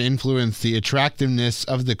Richardson influence the attractiveness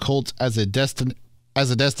of the Colts as a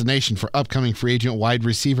destination for upcoming free agent wide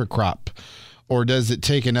receiver crop? Or does it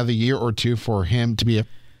take another year or two for him to be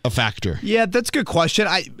a factor? Yeah, that's a good question.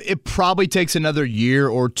 It probably takes another year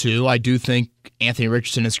or two. I do think Anthony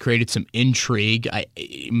Richardson has created some intrigue.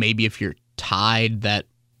 Maybe if you're tied, that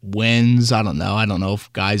wins. I don't know. I don't know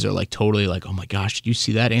if guys are like totally like, oh my gosh, did you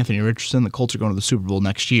see that? Anthony Richardson, the Colts are going to the Super Bowl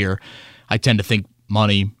next year. I tend to think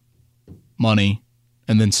money,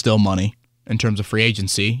 and then still money in terms of free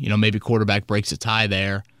agency. Maybe quarterback breaks a tie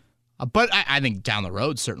there. But I think down the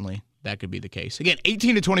road, certainly that could be the case. Again,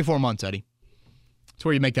 18 to 24 months, Eddie. That's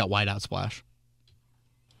where you make that whiteout splash.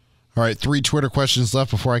 All right, 3 Twitter questions left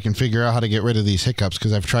before I can figure out how to get rid of these hiccups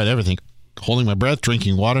because I've tried everything. Holding my breath,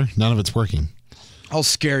 drinking water, none of it's working. I'll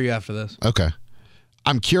scare you after this. Okay.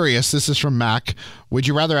 I'm curious. This is from Mac. Would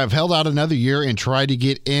you rather have held out another year and try to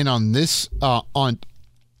get in on this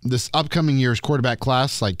upcoming year's quarterback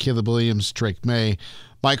class like Caleb Williams, Drake May,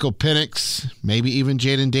 Michael Penix, maybe even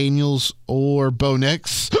Jaden Daniels or Bo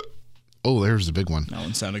Nix? Oh, there's a big one. That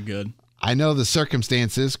one sounded good. I know the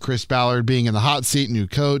circumstances, Chris Ballard being in the hot seat, new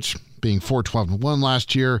coach, being 4-12-1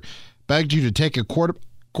 last year, begged you to take a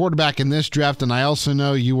quarterback in this draft, and I also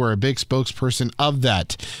know you were a big spokesperson of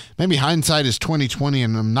that. Maybe hindsight is 20/20,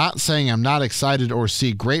 and I'm not saying I'm not excited or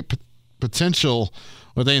see great potential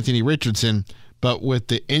with Anthony Richardson, but with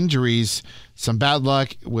the injuries, some bad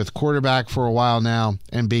luck with quarterback for a while now,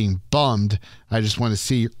 and being bummed, I just want to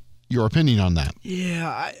see your opinion on that.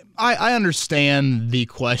 Yeah, I understand the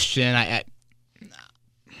question.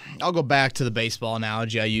 I'll go back to the baseball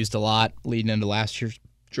analogy I used a lot leading into last year's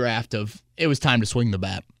draft of it was time to swing the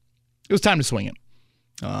bat. It was time to swing it.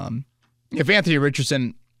 If Anthony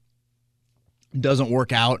Richardson doesn't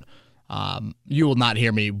work out, you will not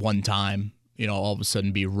hear me one time, all of a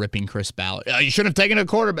sudden be ripping Chris Ballard. You should have taken a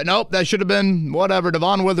quarterback. Nope, that should have been whatever,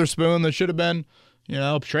 Devon Witherspoon. That should have been,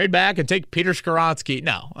 trade back and take Peter Skoronski.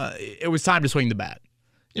 No, it was time to swing the bat.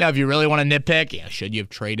 If you really want to nitpick, should you have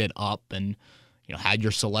traded up and had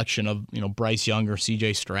your selection of Bryce Young or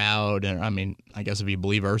C.J. Stroud? And I guess if you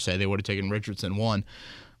believe Irsay, they would have taken Richardson 1.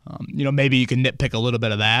 Maybe you can nitpick a little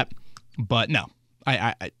bit of that, but no,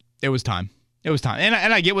 it was time. It was time,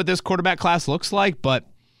 and I get what this quarterback class looks like, but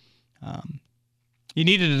you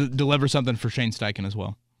needed to deliver something for Shane Steichen as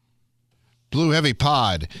well. Blue Heavy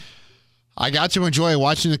Pod. I got to enjoy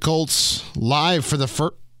watching the Colts live for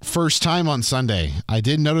the first time on Sunday. I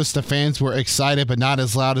did notice the fans were excited, but not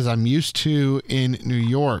as loud as I'm used to in New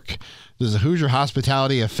York. Does the Hoosier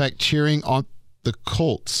hospitality affect cheering on the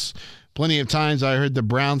Colts? Plenty of times I heard the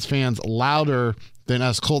Browns fans louder than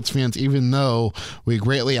us Colts fans, even though we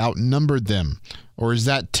greatly outnumbered them. Or is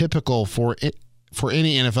that typical for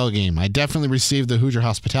any NFL game? I definitely received the Hoosier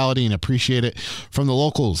hospitality and appreciate it from the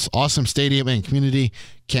locals. Awesome stadium and community.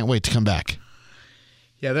 Can't wait to come back.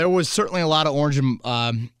 Yeah, there was certainly a lot of orange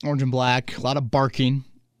and black, a lot of barking.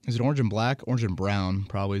 Is it orange and black? Orange and brown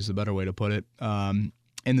probably is the better way to put it. In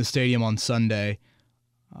the stadium on Sunday.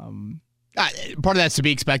 Part of that's to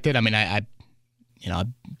be expected. I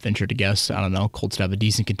venture to guess, I don't know, Colts have a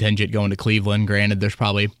decent contingent going to Cleveland. Granted, there's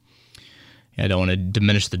probably, I don't want to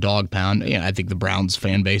diminish the dog pound. I think the Browns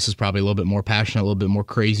fan base is probably a little bit more passionate, a little bit more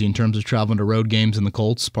crazy in terms of traveling to road games than the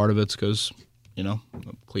Colts. Part of it's because,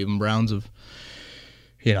 Cleveland Browns have,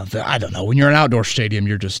 I don't know. When you're in an outdoor stadium,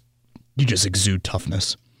 you just exude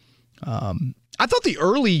toughness. I thought the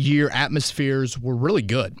early year atmospheres were really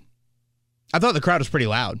good. I thought the crowd was pretty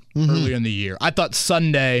loud earlier in the year. I thought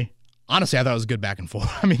Sunday, honestly, I thought it was good back and forth.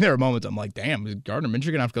 There were moments I'm like, damn, is Gardner Minshew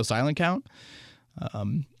going to have to go silent count?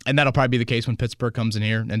 And that'll probably be the case when Pittsburgh comes in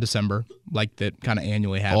here in December, like that kind of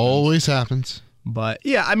annually happens. Always happens. But,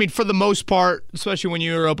 yeah, for the most part, especially when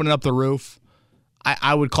you're opening up the roof,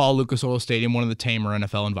 I would call Lucas Oil Stadium one of the tamer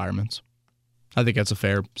NFL environments. I think that's a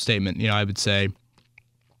fair statement. I would say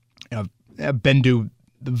I've been to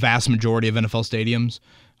the vast majority of NFL stadiums.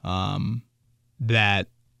 That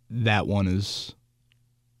one is,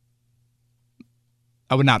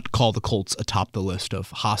 I would not call the Colts atop the list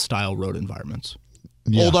of hostile road environments.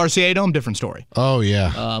 Yeah. Old RCA Dome, different story. Oh,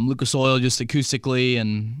 yeah. Lucas Oil just acoustically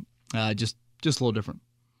and just a little different.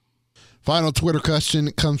 Final Twitter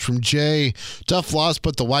question comes from Jay. Tough loss,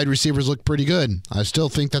 but the wide receivers look pretty good. I still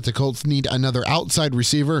think that the Colts need another outside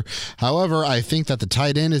receiver. However, I think that the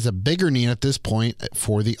tight end is a bigger need at this point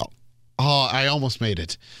for the... Oh, I almost made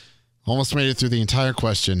it. Almost made it through the entire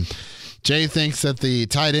question. Jay thinks that the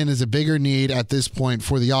tight end is a bigger need at this point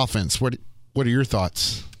for the offense. What are your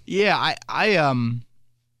thoughts? Yeah, I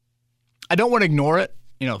don't want to ignore it.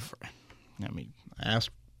 I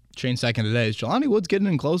asked Shane Steichen today, is Jelani Woods getting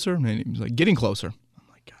in closer? And he was like, getting closer. I'm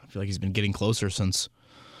like, God, I feel like he's been getting closer since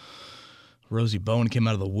Rosie Bone came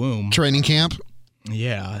out of the womb. Training camp?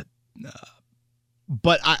 Yeah.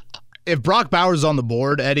 But if Brock Bowers is on the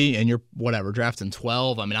board, Eddie, and you're, drafting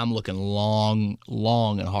 12, I'm looking long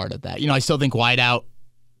and hard at that. I still think wideout,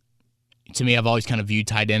 to me, I've always kind of viewed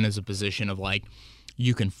tight end as a position of like,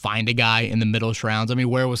 you can find a guy in the middle-ish rounds.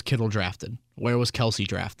 Where was Kittle drafted? Where was Kelsey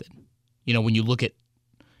drafted? When you look at,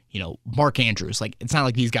 Mark Andrews, it's not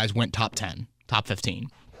like these guys went top 10, top 15.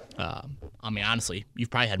 Honestly, you've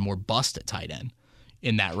probably had more bust at tight end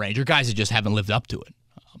in that range, or guys that just haven't lived up to it.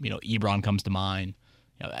 Ebron comes to mind.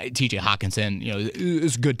 T.J. Hawkinson,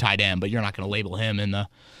 is a good tight end, but you're not going to label him in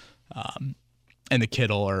the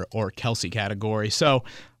Kittle or Kelsey category. So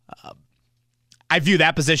I view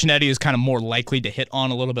that position, Eddie, as kind of more likely to hit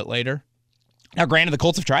on a little bit later. Now, granted, the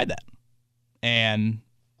Colts have tried that, and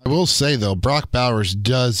I will say though, Brock Bowers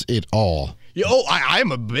does it all.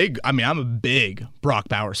 I'm a big Brock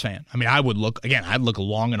Bowers fan. I'd look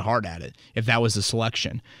long and hard at it if that was the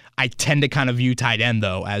selection. I tend to kind of view tight end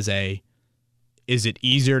though as Is it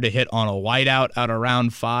easier to hit on a wideout out of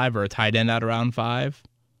round 5 or a tight end out of round 5?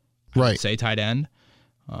 Right. I would say tight end.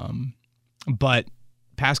 But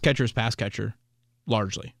pass catcher is pass catcher,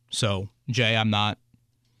 largely. So, Jay, I'm not.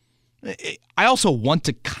 I also want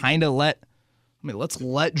to kind of let's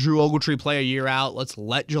let Drew Ogletree play a year out. Let's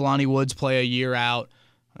let Jelani Woods play a year out.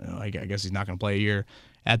 I guess he's not going to play a year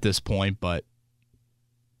at this point, but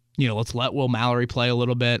let's let Will Mallory play a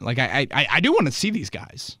little bit. Like I do want to see these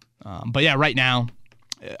guys. But yeah, right now,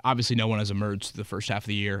 obviously no one has emerged the first half of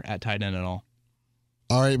the year at tight end at all.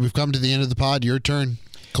 All right, we've come to the end of the pod. Your turn.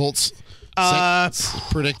 Colts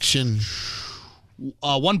prediction.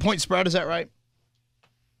 1 point spread, is that right?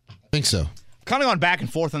 I think so. Kind of gone back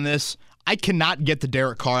and forth on this. I cannot get the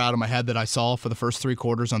Derek Carr out of my head that I saw for the first 3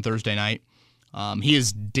 quarters on Thursday night. He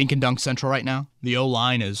is dink and dunk central right now. The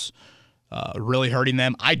O-line is really hurting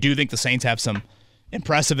them. I do think the Saints have some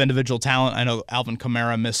impressive individual talent. I know Alvin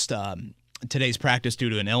Kamara missed today's practice due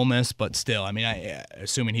to an illness, but still,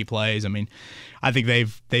 assuming he plays, I think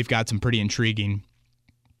they've got some pretty intriguing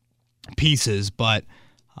pieces. But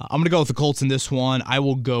I'm going to go with the Colts in this one. I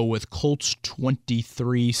will go with Colts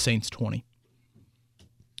 23, Saints 20.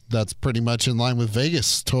 That's pretty much in line with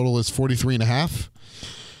Vegas. Total is 43.5.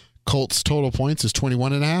 Colts total points is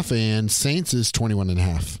 21.5, and Saints is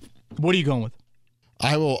 21.5. What are you going with?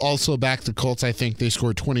 I will also back the Colts. I think they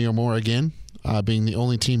scored 20 or more again, being the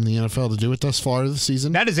only team in the NFL to do it thus far this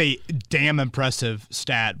season. That is a damn impressive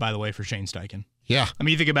stat, by the way, for Shane Steichen. Yeah.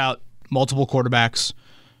 You think about multiple quarterbacks.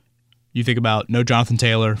 You think about no Jonathan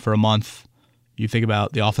Taylor for a month. You think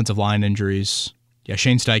about the offensive line injuries. Yeah,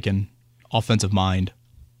 Shane Steichen, offensive mind,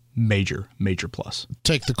 major plus.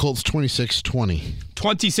 Take the Colts 26-20.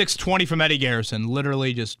 26-20 from Eddie Garrison.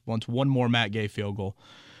 Literally just wants one more Matt Gay field goal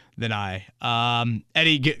than I.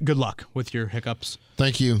 Eddie, good luck with your hiccups.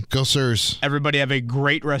 Thank you. Go Sirs. Everybody have a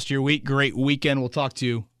great rest of your week, great weekend. We'll talk to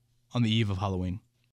you on the eve of Halloween.